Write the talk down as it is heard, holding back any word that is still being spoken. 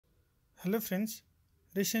Hello friends,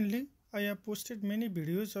 recently I have posted many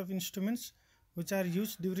videos of instruments which are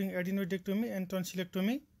used during adenoidectomy and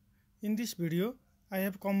tonsillectomy. In this video, I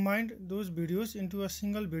have combined those videos into a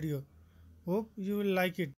single video. Hope you will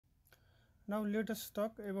like it. Now let us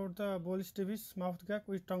talk about the Boyles-Davis mouth gag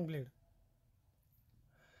with tongue blade.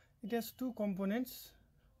 It has two components.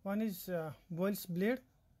 One is Boyles blade.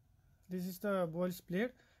 This is the Boyles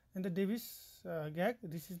blade, and the Davis gag.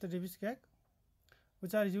 This is the Davis gag,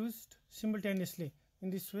 which are used simultaneously. In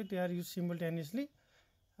this way, they are used simultaneously.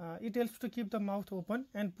 It helps to keep the mouth open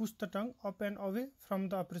and push the tongue up and away from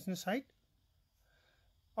the operation site.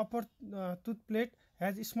 Upper tooth plate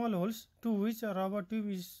has small holes to which a rubber tube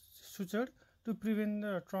is sutured to prevent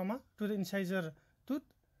the trauma to the incisor tooth.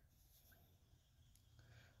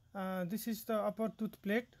 This is the upper tooth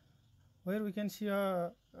plate where we can see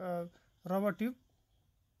a rubber tube.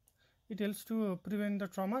 It helps to prevent the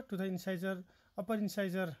trauma to the upper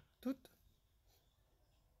incisor tooth.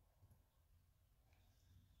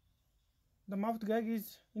 The mouth gag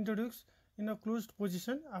is introduced in a closed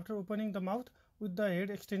position after opening the mouth with the head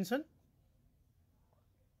extension.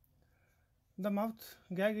 The mouth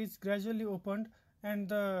gag is gradually opened and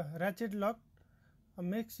the ratchet lock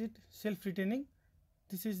makes it self-retaining.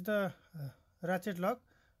 This is the ratchet lock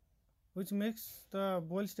which makes the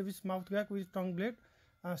Boyles-Davis mouth gag with tongue blade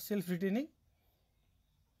self-retaining.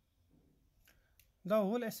 The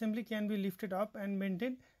whole assembly can be lifted up and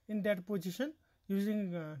maintained in that position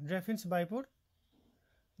using Graffin's bipod.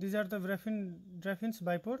 These are the Graffin's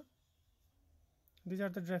bipod. These are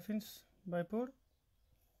the Graffin's bipod.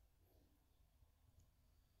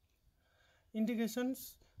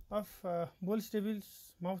 Indications of Boyles-Davis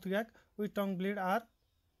mouth gag with tongue blade are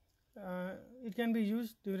it can be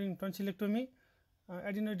used during tonsillectomy,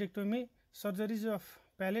 adenoidectomy, surgeries of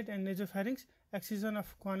palate and nasopharynx, excision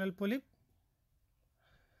of choanal polyp.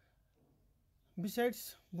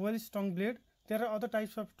 Besides Boyles tongue blade, there are other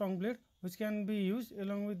types of tongue blade which can be used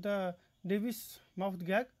along with the Davis mouth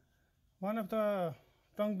gag. One of the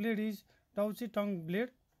tongue blade is Dauchi tongue blade.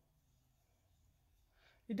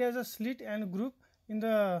 It has a slit and groove in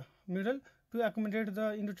the middle to accommodate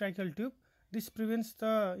the endotracheal tube. This prevents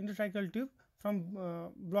the endotracheal tube from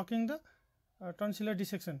blocking the tonsillar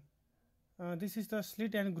dissection. This is the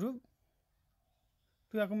slit and groove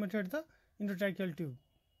to accommodate the endotracheal tube.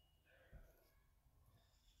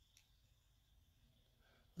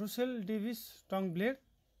 Russell-Davis tongue blade.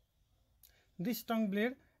 This tongue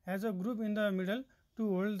blade has a groove in the middle to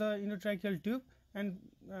hold the endotracheal tube and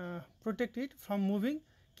protect it from moving,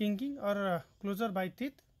 kinking or closure by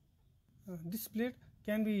teeth. This blade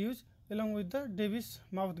can be used along with the Davis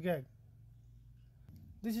mouth gag.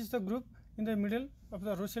 This is the groove in the middle of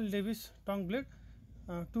the Russell-Davis tongue blade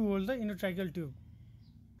to hold the endotracheal tube.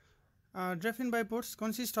 Graffin bipods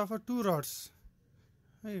consist of two rods.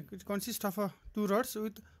 It consists of two rods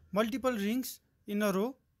with multiple rings in a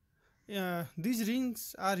row. These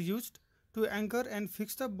rings are used to anchor and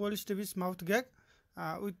fix the Boyles-Davis mouth gag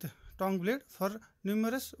with tongue blade for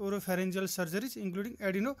numerous oropharyngeal surgeries including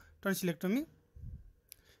adenotonsillectomy.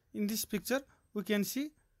 In this picture, we can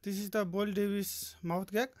see this is the Boyles-Davis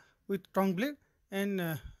mouth gag with tongue blade,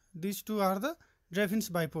 and these two are the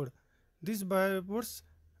Graffin's bipod. These bipods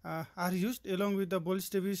are used along with the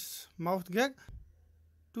Boyles-Davis mouth gag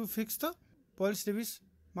to fix the Boyles-Davis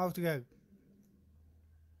mouth gag.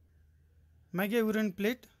 Maguire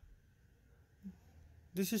plate.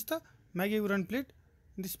 This is the Maguire plate.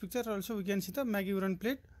 In this picture also we can see the Maguire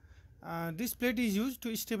plate. This plate is used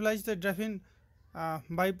to stabilize the Graffin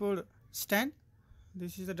bipod stand.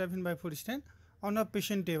 This is the Graffin bipod stand on a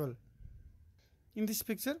patient table. In this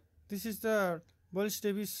picture, this is the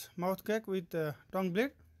Boyles-Davis mouth gag with tongue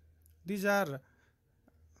blade. These are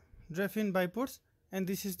Graffin bipods, and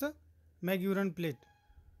this is the Maguire plate.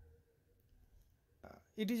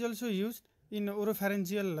 It is also used in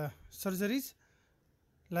oropharyngeal surgeries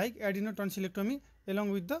like adenotonsillectomy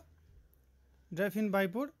along with the Graffin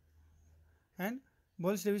bipod and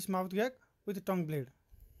Boyles-Davis mouth gag with tongue blade.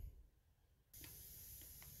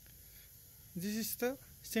 This is the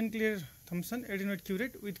St. Clair Thompson adenoid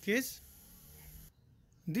curette with case.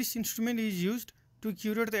 This instrument is used to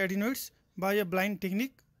curate the adenoids by a blind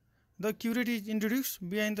technique. The curette is introduced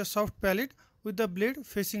behind the soft palate with the blade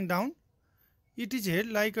facing down. It is held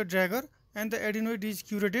like a dragger and the adenoid is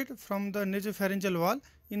curated from the nasopharyngeal wall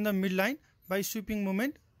in the midline by sweeping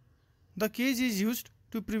movement. The cage is used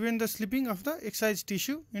to prevent the slipping of the excised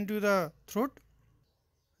tissue into the throat.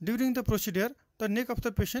 During the procedure, the neck of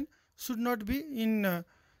the patient should not be in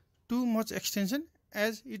too much extension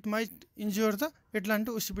as it might injure the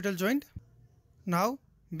atlanto-occipital joint. Now,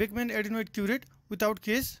 Beckman adenoid curette without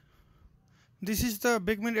case. This is the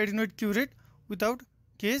Beckman adenoid curette without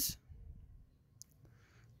case.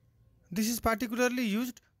 This is particularly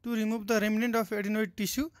used to remove the remnant of adenoid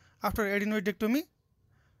tissue after adenoidectomy.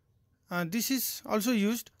 This is also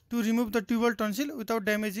used to remove the tubal tonsil without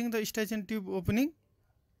damaging the Eustachian tube opening.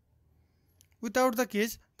 Without the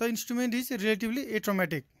case, the instrument is relatively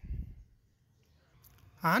atraumatic.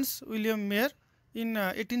 Hans William Mayer in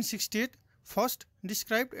 1868 first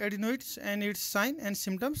described adenoids and its signs and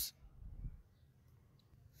symptoms.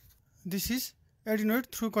 This is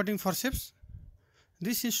adenoid through cutting forceps.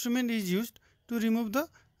 This instrument is used to remove the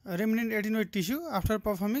remnant adenoid tissue after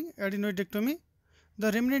performing adenoidectomy.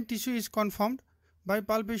 The remnant tissue is confirmed by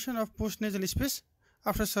palpation of postnasal space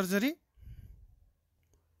after surgery.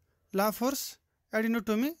 Laforce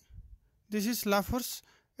adenotomy. This is Laforce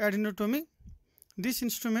adenotomy. This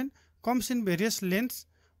instrument comes in various lengths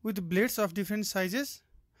with blades of different sizes.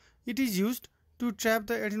 It is used to trap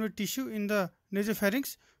the adenoid tissue in the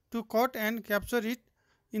nasopharynx to cut and capture it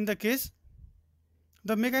in the case.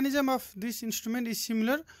 The mechanism of this instrument is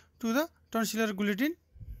similar to the tonsillar guillotine.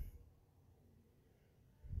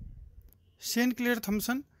 St. Clair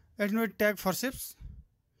Thompson adenoid tag forceps.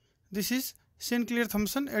 This is St. Clair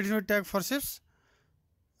Thompson adenoid tag forceps.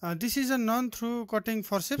 This is a non-through cutting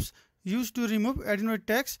forceps used to remove adenoid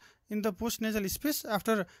tags in the postnasal space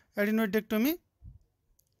after adenoidectomy.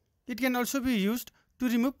 It can also be used to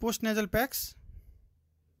remove postnasal packs.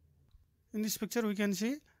 In this picture we can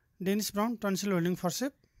see Dennis Brown tonsil holding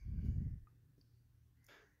forceps.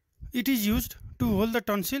 It is used to hold the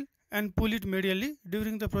tonsil and pull it medially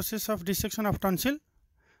during the process of dissection of tonsil.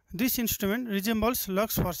 This instrument resembles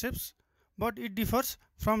Luck's forceps, but it differs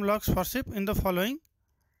from Luck's forceps in the following.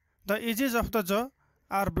 The edges of the jaw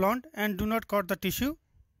are blunt and do not cut the tissue.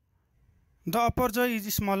 The upper jaw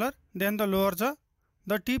is smaller than the lower jaw.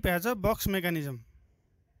 The tip has a box mechanism.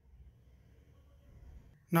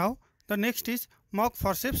 Now the next is mock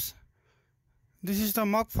forceps. This is the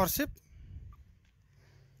mock forceps.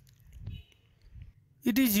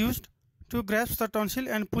 It is used to grasp the tonsil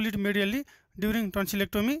and pull it medially during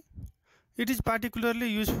tonsillectomy. It is particularly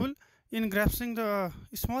useful in grasping the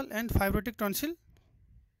small and fibrotic tonsil.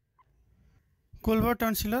 Colbert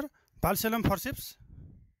tonsillar valsellum forceps.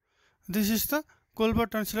 This is the Colbert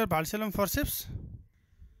tonsillar valsellum forceps.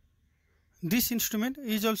 This instrument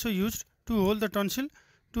is also used to hold the tonsil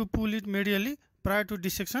to pull it medially prior to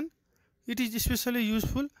dissection. It is especially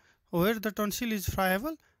useful where the tonsil is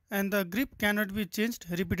friable and the grip cannot be changed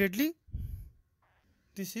repeatedly.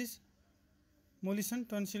 This is Mollison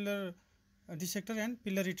tonsillar dissector and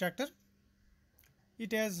pillar retractor.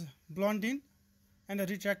 It has blunt end and a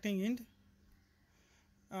retracting end.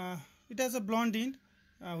 It has a blunt end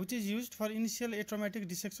which is used for initial atraumatic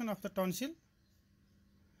dissection of the tonsil.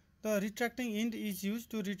 The retracting end is used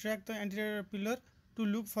to retract the anterior pillar to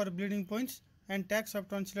look for bleeding points and tags of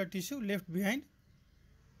tonsillar tissue left behind.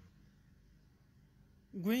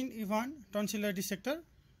 Guin-Evan tonsillar dissector.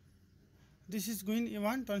 This is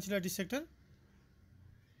Guin-Evan tonsillar dissector.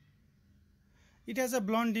 It has a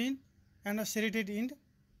blunt end and a serrated end.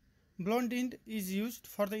 Blunt end is used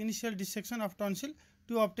for the initial dissection of tonsil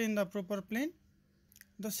to obtain the proper plane.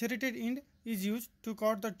 The serrated end is used to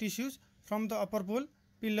cut the tissues from the upper pole,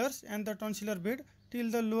 pillars and the tonsillar bed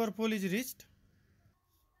till the lower pole is reached.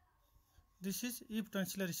 This is Eve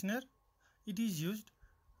tonsillar snare. It is used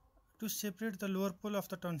to separate the lower pole of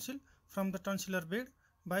the tonsil from the tonsillar bed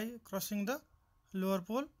by crossing the lower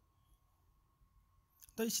pole.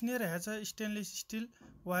 The snare has a stainless steel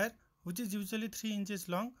wire which is usually 3 inches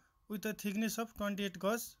long with a thickness of 28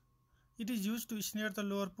 gauge. It is used to snare the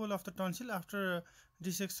lower pole of the tonsil after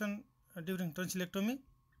dissection during tonsillectomy.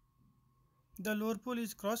 The lower pole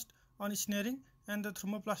is crossed on snaring and the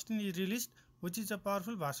thromoplastin is released, which is a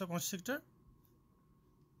powerful vasoconstrictor.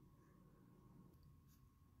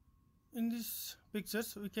 In these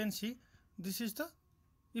pictures we can see this is the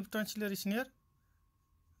Eve tonsillar snare.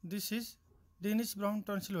 This is Dennis Brown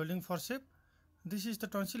tonsil holding forceps. This is the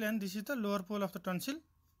tonsil and this is the lower pole of the tonsil.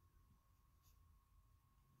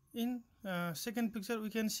 In second picture we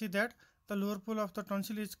can see that the lower pole of the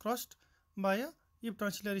tonsil is crossed by a Eve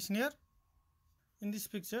tonsillar snare. In this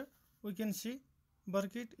picture we can see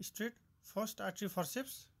Burkitt straight first artery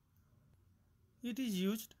forceps. It is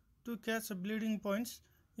used to catch bleeding points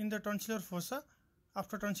in the tonsillar fossa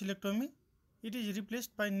after tonsillectomy. It is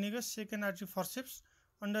replaced by Negus second artery forceps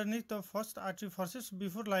underneath the first artery forceps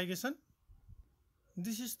before ligation.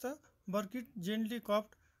 This is the Burkitt gently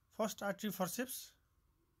cupped first artery forceps.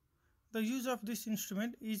 The use of this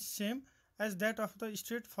instrument is same as that of the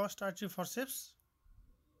straight first artery forceps.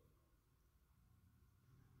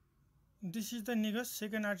 This is the Negus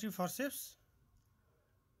second artery forceps.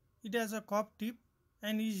 It has a curved tip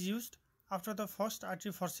and is used after the first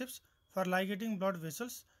artery forceps for ligating blood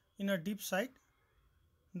vessels in a deep site.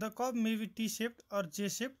 The curve may be T-shaped or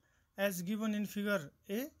J-shaped as given in figure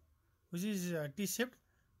A, which is T-shaped,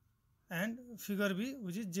 and figure B,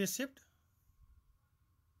 which is J-shaped.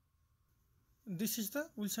 This is the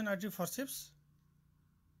Wilson artery forceps.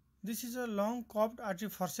 This is a long curved artery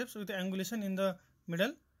forceps with angulation in the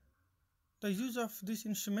middle. The use of this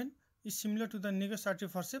instrument is similar to the Negus artery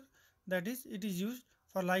forceps, that is, it is used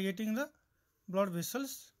for ligating the blood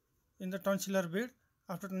vessels in the tonsillar bed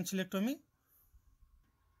after tonsillectomy.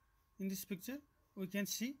 In this picture, we can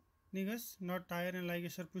see Negus knot tire and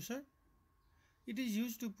ligature pusher. It is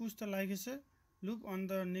used to push the ligature loop on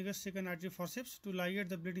the Negus second artery forceps to ligate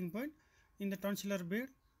the bleeding point in the tonsillar bed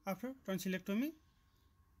after tonsillectomy.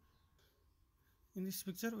 In this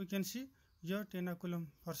picture, we can see your tenaculum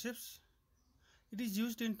forceps. It is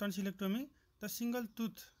used in tonsillectomy. The single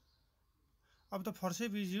tooth of the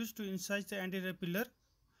forceps is used to incise the anterior pillar.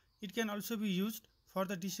 It can also be used for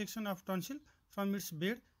the dissection of tonsil from its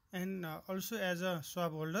bed and also as a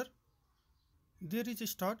swab holder. There is a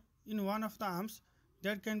stud in one of the arms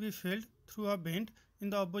that can be felt through a vent in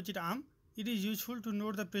the opposite arm. It is useful to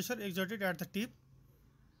note the pressure exerted at the tip.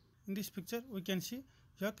 In this picture, we can see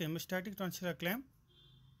your chemostatic tonsillar clamp.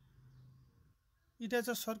 It has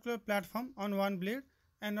a circular platform on one blade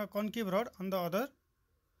and a concave rod on the other.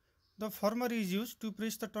 The former is used to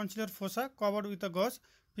press the tonsillar fossa covered with a gauze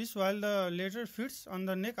piece, while the latter fits on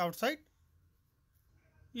the neck outside.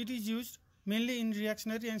 It is used mainly in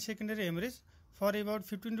reactionary and secondary hemorrhage for about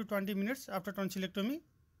 15 to 20 minutes after tonsillectomy.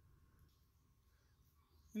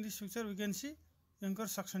 In this picture, we can see Younger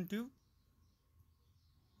suction tube.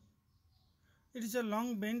 It is a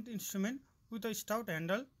long bent instrument with a stout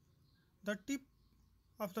handle. The tip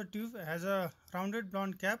of the tube has a rounded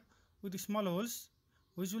blunt cap with small holes,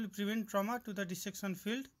 which will prevent trauma to the dissection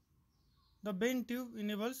field. The bent tube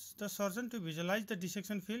enables the surgeon to visualize the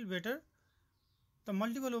dissection field better. The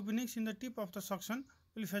multiple openings in the tip of the suction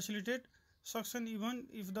will facilitate suction even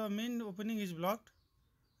if the main opening is blocked.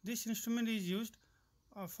 This instrument is used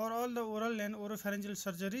for all the oral and oropharyngeal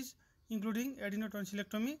surgeries, including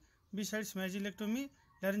adenotonsillectomy, besides magillectomy,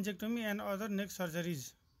 laryngectomy, and other neck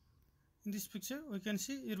surgeries. In this picture, we can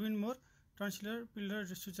see Irwin Moore tonsillar pillar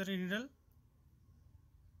suturing needle.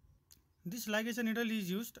 This ligature needle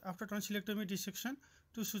is used after tonsillectomy dissection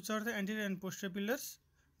to suture the anterior and posterior pillars.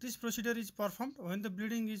 This procedure is performed when the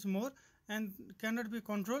bleeding is more and cannot be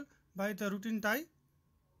controlled by the routine tie.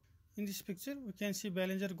 In this picture, we can see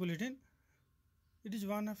Ballinger guillotine. It is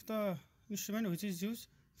one of the instruments which is used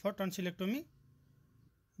for tonsillectomy.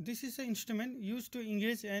 This is an instrument used to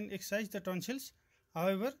engage and excise the tonsils.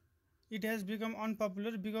 However, it has become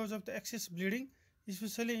unpopular because of the excess bleeding,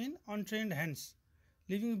 especially in untrained hands,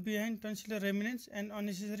 leaving behind tonsillar remnants and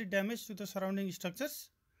unnecessary damage to the surrounding structures.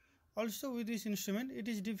 Also, with this instrument, it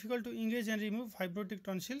is difficult to engage and remove fibrotic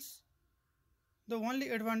tonsils. The only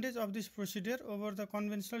advantage of this procedure over the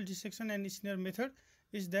conventional dissection and snare method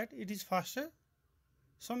is that it is faster.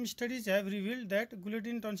 Some studies have revealed that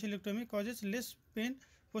guillotine tonsillectomy causes less pain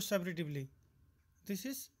postoperatively. This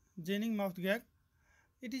is Jennings mouth gag.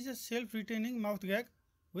 It is a self-retaining mouth gag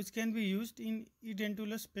which can be used in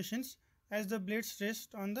edentulous patients as the blades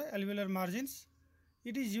rest on the alveolar margins.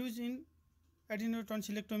 It is used in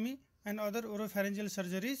adenotonsillectomy and other oropharyngeal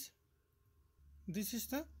surgeries. This is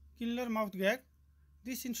the Kindler mouth gag.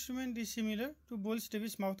 This instrument is similar to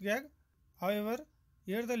Bowles-Davis mouth gag. However,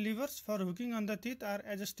 here the levers for hooking on the teeth are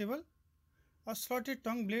adjustable. A slotted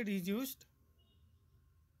tongue blade is used.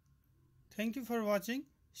 Thank you for watching.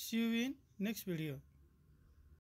 See you in next video.